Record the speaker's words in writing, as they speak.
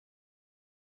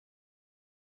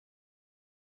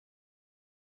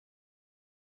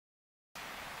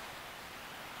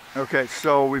Okay,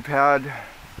 so we've had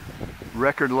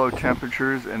record low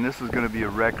temperatures, and this is going to be a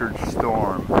record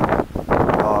storm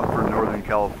for Northern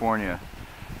California.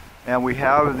 And we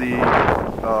have the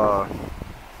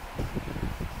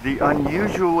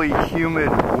unusually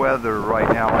humid weather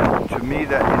right now, and to me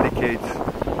that indicates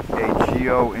a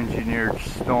geo-engineered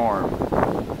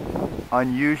storm.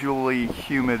 Unusually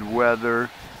humid weather,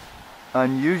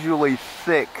 unusually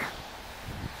thick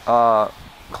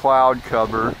cloud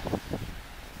cover.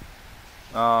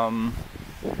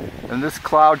 And this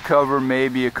cloud cover may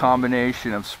be a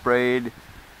combination of sprayed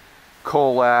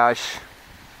coal ash,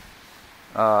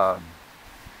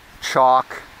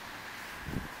 chalk,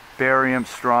 barium,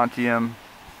 strontium,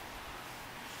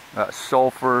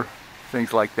 sulfur,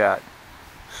 things like that.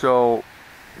 So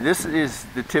this is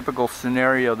the typical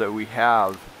scenario that we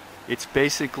have. It's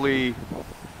basically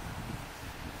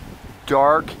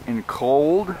dark and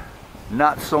cold,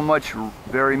 not so much,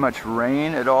 very much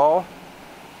rain at all.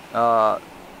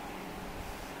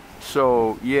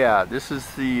 So yeah, this is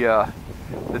the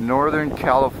Northern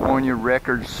California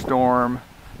record storm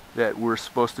that we're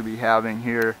supposed to be having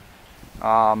here,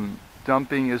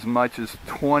 dumping as much as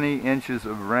 20 inches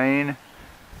of rain,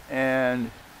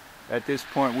 and at this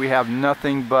point we have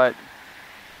nothing but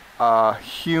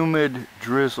humid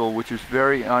drizzle, which is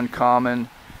very uncommon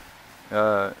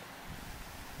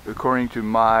according to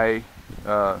my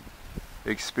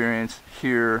experience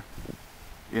here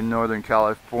in Northern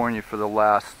California for the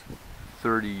last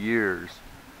 30 years.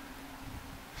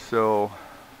 So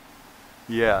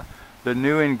yeah, the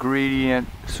new ingredient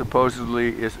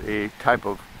supposedly is a type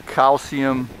of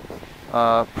calcium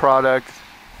product,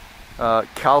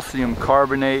 calcium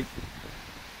carbonate,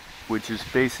 which is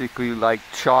basically like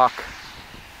chalk,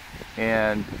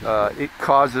 and it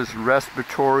causes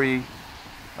respiratory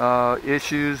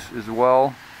issues as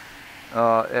well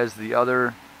as the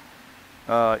other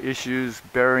issues.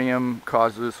 Barium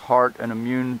causes heart and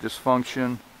immune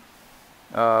dysfunction.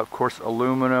 Of course,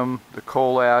 aluminum, the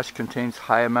coal ash contains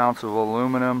high amounts of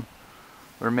aluminum.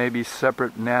 There may be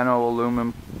separate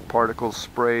nano-aluminum particles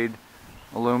sprayed.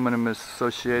 Aluminum is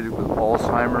associated with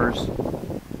Alzheimer's.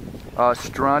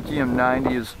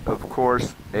 Strontium-90 is, of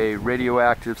course, a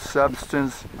radioactive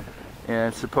substance,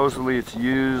 and supposedly it's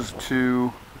used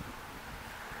to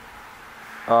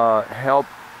help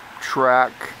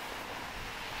track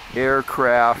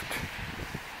aircraft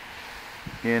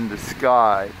in the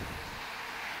sky.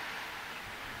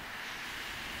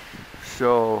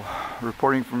 So,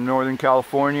 reporting from Northern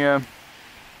California,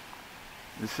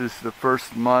 this is the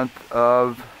first month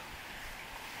of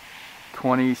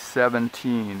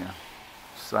 2017.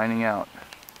 Signing out.